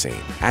toe seam,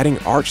 adding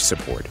arch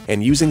support,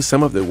 and using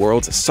some of the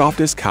world's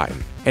softest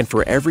cotton. And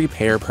for every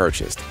pair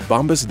purchased,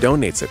 Bombas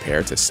donates a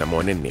pair to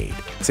someone in need.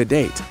 To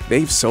date,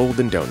 they've sold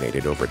and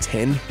donated over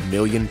 10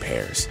 million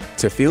pairs.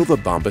 To feel the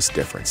Bombas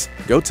difference,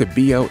 go to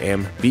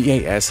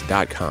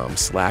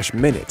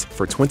bombas.com/minute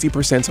for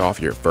 20%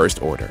 off your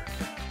first order.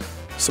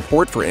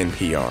 Support for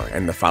NPR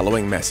and the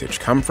following message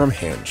come from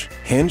Hinge.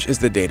 Hinge is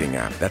the dating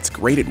app that's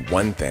great at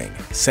one thing,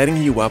 setting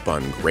you up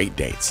on great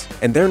dates.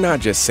 And they're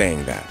not just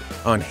saying that.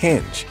 On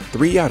Hinge,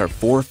 3 out of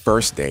 4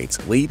 first dates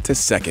lead to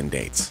second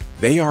dates.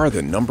 They are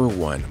the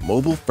 #1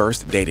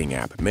 mobile-first dating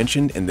app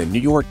mentioned in the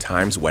New York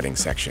Times wedding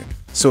section.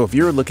 So if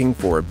you're looking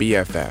for a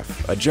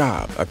BFF, a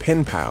job, a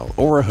pen pal,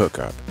 or a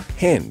hookup,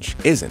 Hinge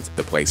isn't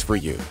the place for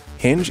you.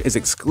 Hinge is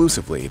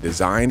exclusively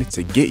designed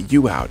to get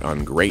you out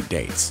on great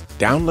dates.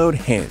 Download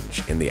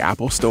Hinge in the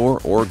Apple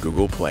Store or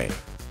Google Play.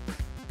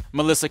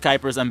 Melissa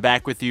Kuipers, I'm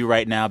back with you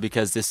right now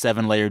because this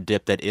 7-layer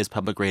dip that is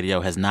public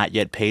radio has not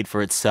yet paid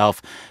for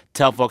itself.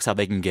 Tell folks how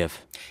they can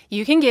give.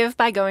 You can give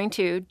by going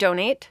to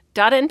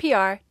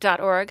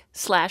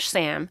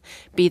donate.npr.org/Sam.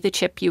 Be the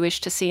chip you wish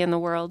to see in the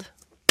world.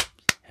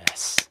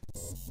 Yes.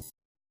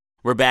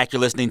 We're back. You're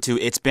listening to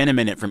It's Been a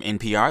Minute from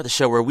NPR, the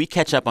show where we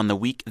catch up on the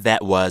week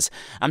that was.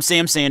 I'm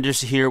Sam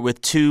Sanders here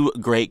with 2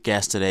 great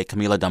guests today.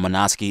 Camila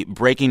Domonoske,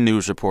 breaking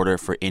news reporter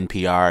for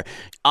NPR.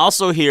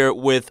 Also here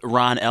with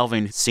Ron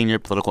Elving, senior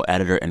political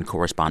editor and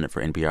correspondent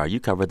for NPR. You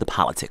cover the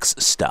politics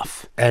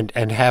stuff. And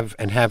have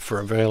for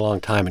a very long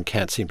time and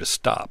can't seem to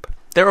stop.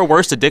 There are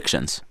worse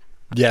addictions.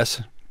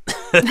 Yes.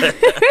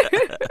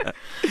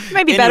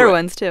 Maybe better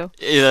ones, too.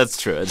 Yeah,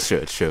 that's true. It's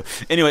true.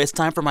 Anyway, it's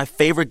time for my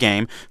favorite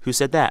game, Who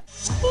Said That?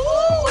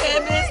 Who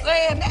had been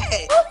saying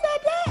that?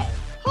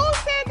 Who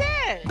said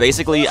that?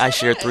 Basically, I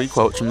share 3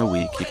 quotes from the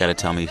week. You got to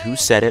tell me who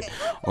said it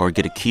or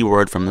get a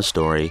keyword from the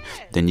story.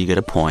 Then you get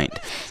a point.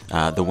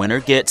 The winner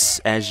gets,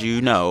 as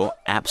you know,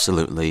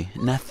 absolutely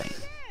nothing.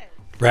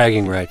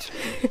 Bragging rights.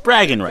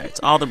 Bragging rights.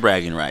 All the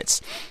bragging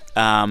rights.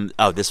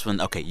 This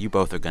one. Okay, you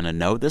both are going to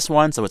know this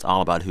one, so it's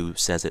all about who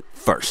says it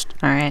first.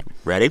 All right.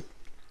 Ready?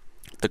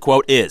 The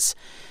quote is,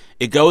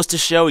 It goes to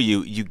show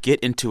you, you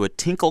get into a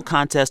tinkle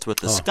contest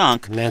with the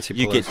skunk, Nancy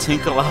you Pelosi. get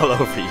tinkle all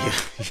over you.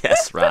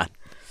 Yes, Ron.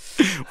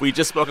 We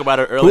just spoke about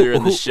it earlier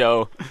in the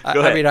show.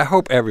 Go ahead. I mean, I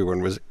hope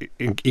everyone was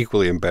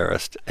equally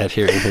embarrassed at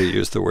hearing her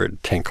use the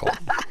word tinkle.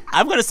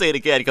 I'm going to say it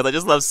again because I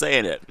just love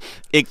saying it.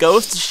 It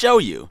goes to show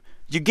you,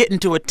 you get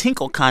into a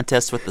tinkle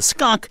contest with the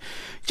skunk,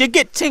 you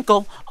get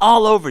tinkle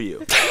all over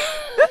you.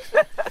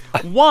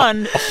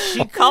 One,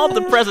 she called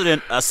the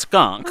president a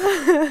skunk.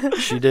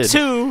 She did.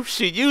 Two,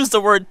 she used the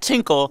word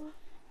tinkle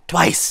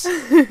twice.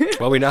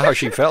 Well, we know how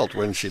she felt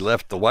when she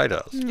left the White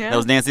House. Yeah. That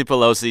was Nancy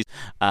Pelosi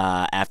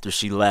after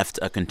she left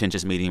a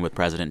contentious meeting with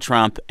President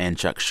Trump and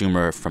Chuck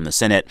Schumer from the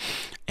Senate.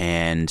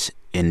 And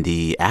in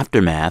the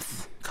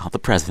aftermath, called the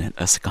president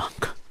a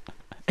skunk.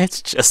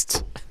 It's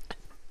just...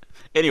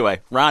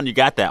 Anyway, Ron, you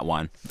got that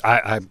one.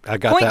 I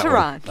got Point that one. to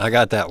Ron. I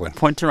got that one.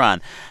 Point to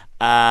Ron.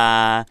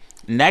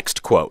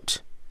 Next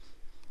quote.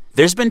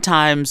 There's been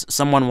times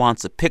someone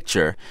wants a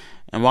picture,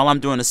 and while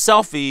I'm doing a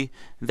selfie,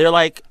 they're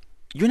like,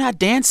 "You're not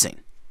dancing."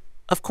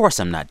 Of course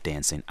I'm not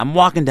dancing. I'm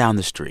walking down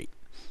the street.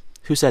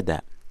 Who said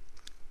that?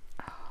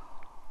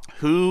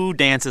 Who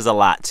dances a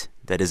lot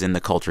that is in the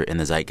culture, in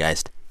the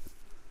zeitgeist?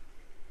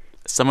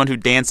 Someone who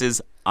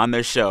dances on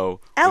their show.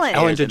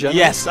 Ellen DeGeneres.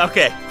 Yes,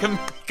 okay.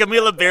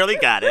 Camila barely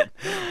got it.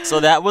 So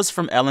that was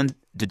from Ellen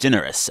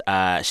DeGeneres.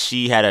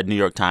 She had a New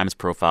York Times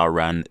profile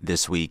run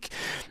this week.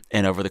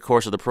 And over the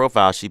course of the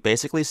profile, she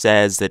basically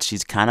says that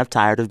she's kind of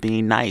tired of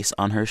being nice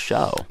on her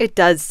show. It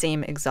does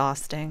seem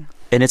exhausting.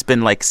 And it's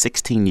been like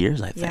 16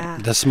 years, I think. Yeah.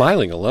 The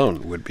smiling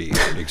alone would be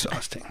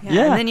exhausting.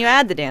 Yeah. And then you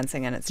add the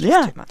dancing, and it's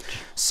just too much.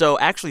 So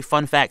actually,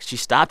 fun fact, she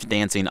stopped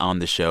dancing on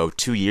the show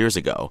 2 years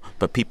ago,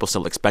 but people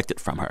still expect it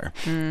from her.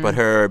 But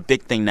her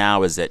big thing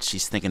now is that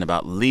she's thinking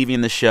about leaving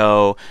the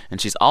show, and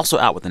she's also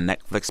out with a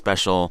Netflix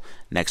special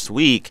next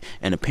week.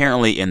 And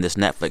apparently in this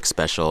Netflix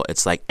special,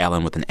 it's like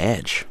Ellen with an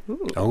edge.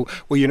 Ooh. Oh,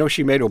 well, you know,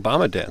 she made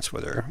Obama dance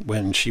with her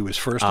when she was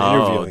first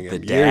interviewing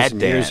him years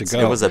and years ago.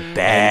 It was a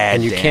bad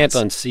and you dance. can't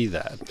unsee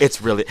that.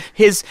 It's really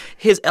his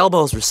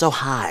elbows were so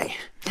high.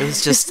 It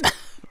was just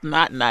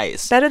not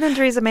nice. Better than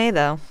Theresa May,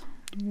 though.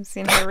 You've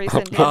seen her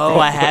recent dancing. Oh,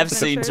 I have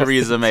seen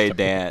Theresa May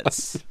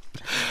dance.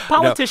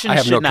 Politicians I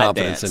have should no not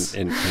confidence dance.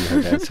 in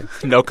her dancing.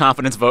 No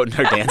confidence vote in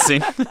her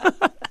dancing.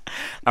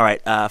 All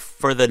right,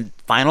 for the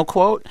final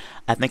quote,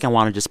 I think I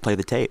want to just play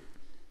the tape.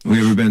 We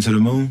ever been to the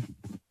moon?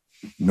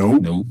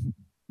 Nope.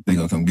 They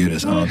gonna come get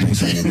us. I don't think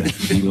so.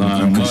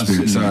 I'm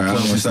conspiracy. Sorry, I don't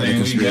want to say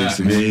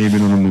conspiracy. They ain't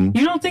been on the moon.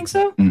 You don't think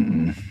so?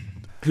 Mm-mm.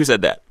 Who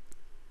said that?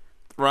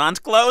 Ron's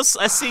close.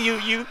 I see you.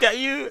 You got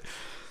you.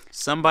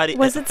 Somebody.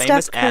 Was it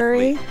famous Steph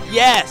Curry? Athlete.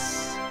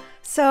 Yes.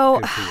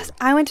 So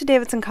I went to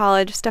Davidson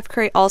College. Steph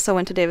Curry also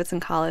went to Davidson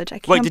College. I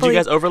can't Wait, did you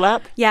guys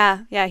overlap?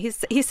 Yeah.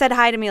 He said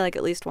hi to me like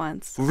at least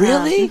once.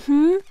 Really?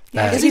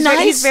 Yeah, Is he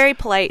nice? He's very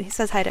polite. He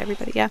says hi to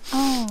everybody. Yeah.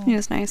 Oh. He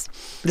was nice.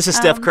 This is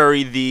Steph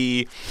Curry,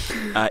 the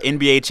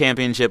NBA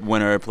championship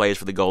winner, plays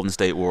for the Golden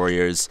State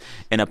Warriors.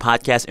 In a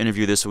podcast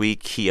interview this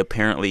week, he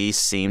apparently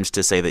seems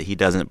to say that he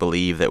doesn't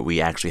believe that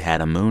we actually had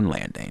a moon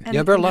landing.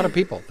 Yeah, there are a lot of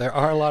people. There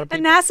are a lot of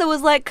people. And NASA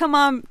was like, come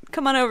on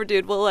over,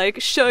 dude. We'll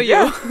like show you.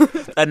 Yeah.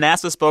 A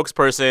NASA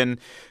spokesperson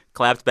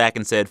clapped back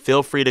and said,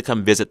 "Feel free to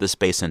come visit the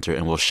Space Center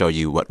and we'll show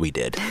you what we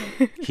did."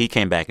 He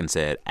came back and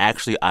said,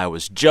 "Actually, I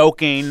was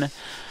joking."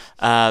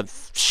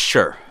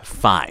 Sure,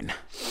 fine.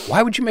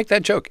 Why would you make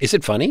that joke? Is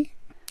it funny?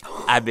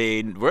 I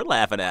mean, we're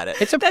laughing at it.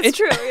 That's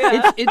true.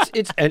 Yeah.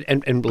 It's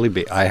and believe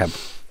me, I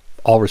have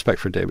all respect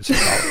for Davidson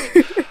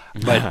College.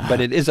 But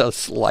it is a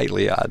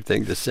slightly odd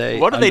thing to say.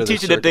 What do they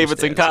teach you at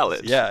Davidson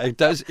College? Yeah, it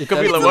does.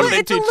 Camila, what do they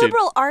It's teach a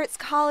liberal arts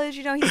college.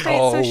 You know, he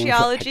studied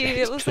sociology. Right.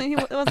 It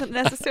wasn't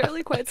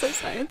necessarily quite so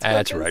science.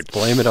 That's right.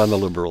 Blame it on the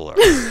liberal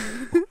arts.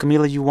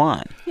 Camila, you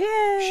won.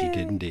 Yeah. She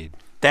did indeed.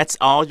 That's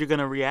all you're going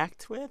to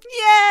react with?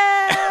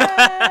 Yeah.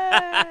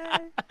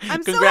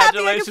 I'm so happy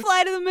I can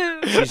fly to the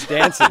moon. She's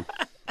dancing.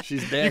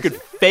 She's dancing. You could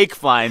fake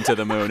flying to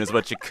the moon is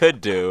what you could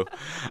do.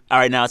 All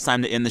right, now it's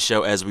time to end the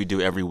show as we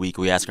do every week.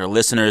 We ask our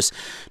listeners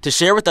to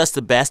share with us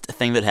the best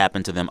thing that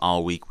happened to them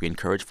all week. We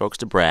encourage folks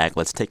to brag.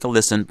 Let's take a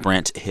listen.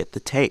 Brent, hit the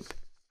tape.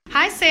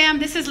 Hi, Sam.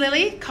 This is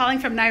Lily calling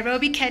from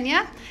Nairobi,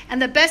 Kenya.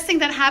 And the best thing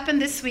that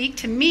happened this week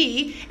to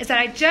me is that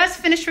I just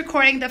finished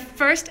recording the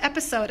first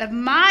episode of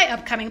my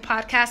upcoming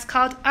podcast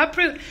called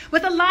Uproot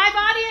with a live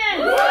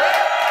audience.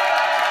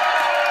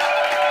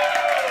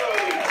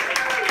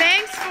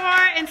 Thanks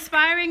for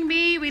inspiring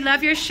me. We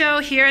love your show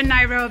here in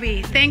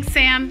Nairobi. Thanks,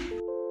 Sam.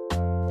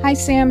 Hi,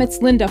 Sam.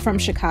 It's Linda from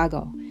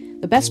Chicago.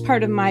 The best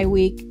part of my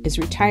week is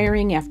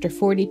retiring after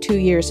 42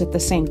 years at the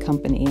same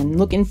company and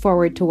looking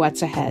forward to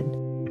what's ahead.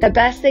 The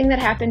best thing that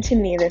happened to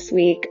me this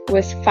week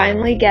was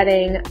finally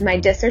getting my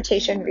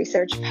dissertation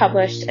research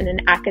published in an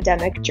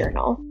academic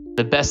journal.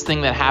 The best thing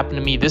that happened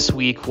to me this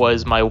week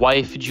was my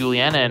wife,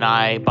 Juliana, and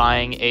I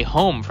buying a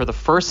home for the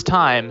first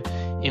time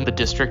in the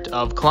District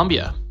of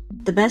Columbia.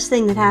 The best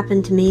thing that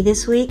happened to me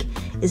this week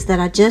is that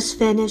I just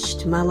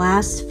finished my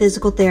last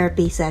physical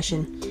therapy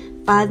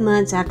session, 5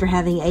 months after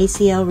having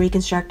ACL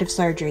reconstructive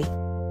surgery.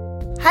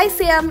 Hi,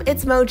 Sam.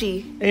 It's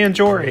Moji. And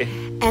Jory.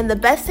 And the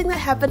best thing that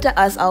happened to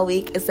us all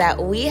week is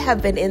that we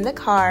have been in the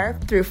car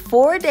through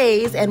 4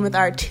 days and with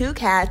our 2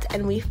 cats,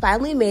 and we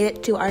finally made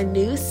it to our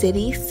new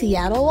city,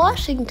 Seattle,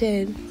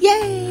 Washington.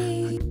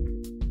 Yay!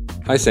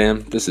 Hi,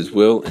 Sam. This is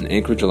Will in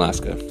Anchorage,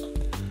 Alaska.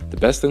 The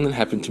best thing that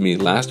happened to me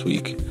last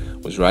week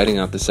was riding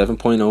out the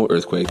 7.0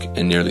 earthquake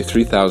and nearly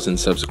 3,000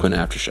 subsequent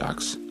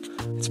aftershocks.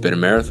 It's been a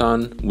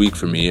marathon week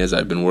for me as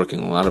I've been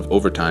working a lot of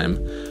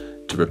overtime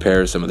to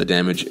repair some of the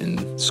damage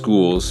in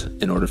schools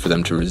in order for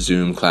them to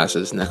resume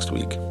classes next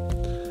week.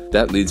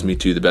 That leads me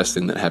to the best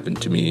thing that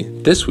happened to me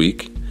this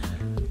week,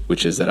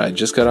 which is that I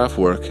just got off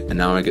work and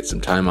now I get some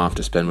time off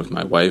to spend with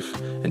my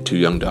wife and 2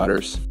 young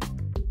daughters.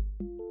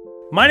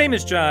 My name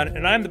is John,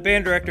 and I'm the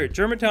band director at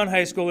Germantown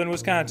High School in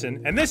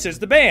Wisconsin, and this is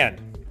The Band.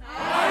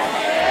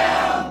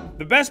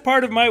 The best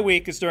part of my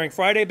week is during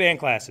Friday band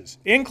classes.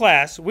 In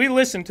class, we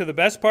listen to the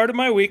best part of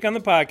my week on the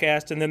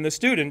podcast, and then the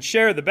students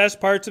share the best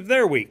parts of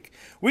their week.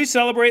 We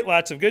celebrate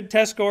lots of good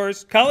test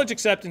scores, college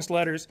acceptance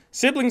letters,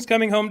 siblings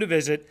coming home to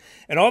visit,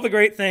 and all the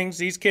great things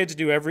these kids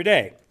do every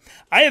day.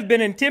 I have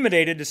been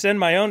intimidated to send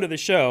my own to the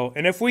show,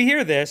 and if we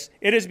hear this,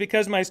 it is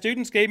because my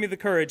students gave me the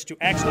courage to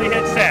actually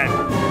hit send.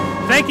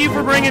 Thank you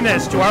for bringing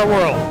this to our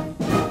world.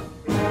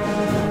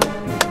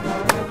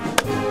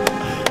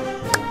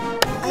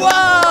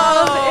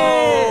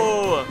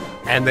 Whoa!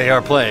 And they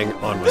are playing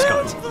on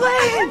Wisconsin.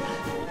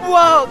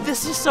 Whoa,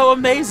 this is so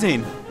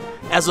amazing.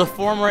 As a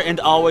former and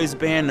always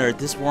band nerd,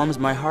 this warms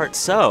my heart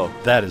so.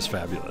 That is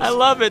fabulous. I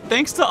love it.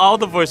 Thanks to all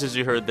the voices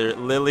you heard there.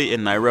 Lily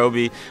in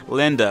Nairobi,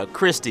 Linda,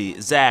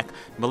 Christy, Zach,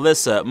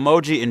 Melissa,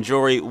 Moji and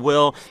Jory,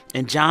 Will,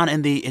 and John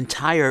and the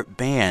entire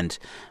band.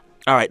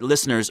 All right,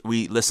 listeners,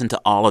 we listen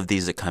to all of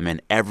these that come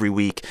in every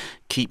week.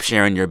 Keep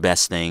sharing your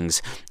best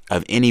things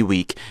of any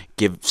week.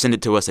 Send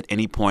it to us at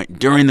any point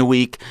during the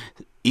week.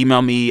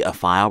 Email me a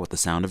file with the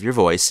sound of your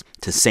voice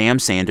to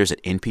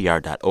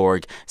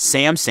samsanders@npr.org,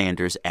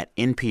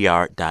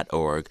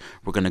 samsanders@npr.org.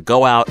 We're going to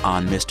go out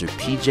on Mr.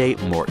 P.J.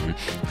 Morton,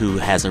 who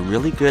has a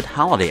really good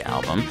holiday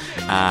album,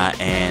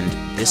 and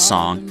this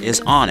song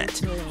is on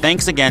it.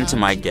 Thanks again to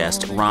my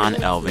guest, Ron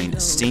Elving,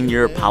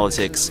 senior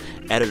politics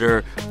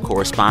editor,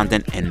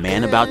 correspondent, and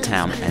man about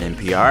town at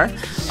NPR.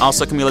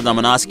 Also, Camila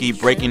Domonoske,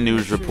 breaking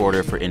news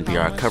reporter for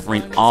NPR,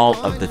 covering all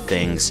of the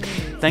things.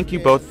 Thank you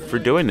both for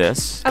doing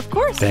this. Of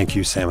course. Thank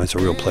you, Sam. It's a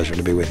real pleasure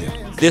to be with you.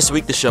 This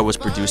week, the show was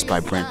produced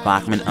by Brent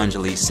Bachman,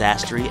 Anjali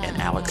Sastry, and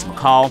Alex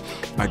McCall.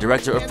 Our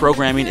director of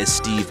programming is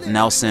Steve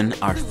Nelson.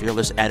 Our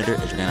fearless editor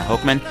is Jordana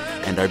Hochman.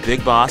 And our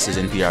big boss is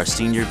NPR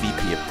Senior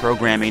VP of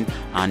Programming,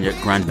 Anya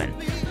Grundman.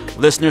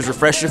 Listeners,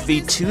 refresh your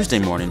feed Tuesday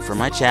morning for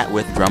my chat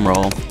with,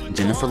 drumroll,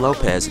 Jennifer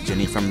Lopez,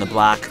 Jenny from the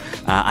Block.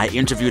 I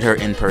interviewed her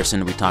in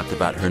person. We talked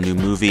about her new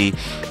movie,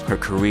 her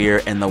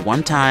career, and the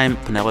one time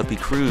Penelope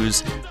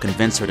Cruz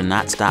convinced her to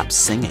not stop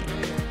singing.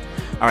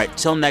 All right,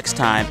 till next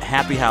time,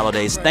 happy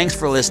holidays. Thanks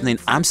for listening.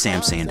 I'm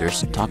Sam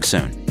Sanders. Talk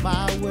soon.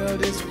 My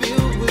world is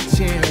filled with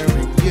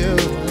cheering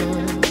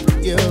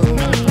you.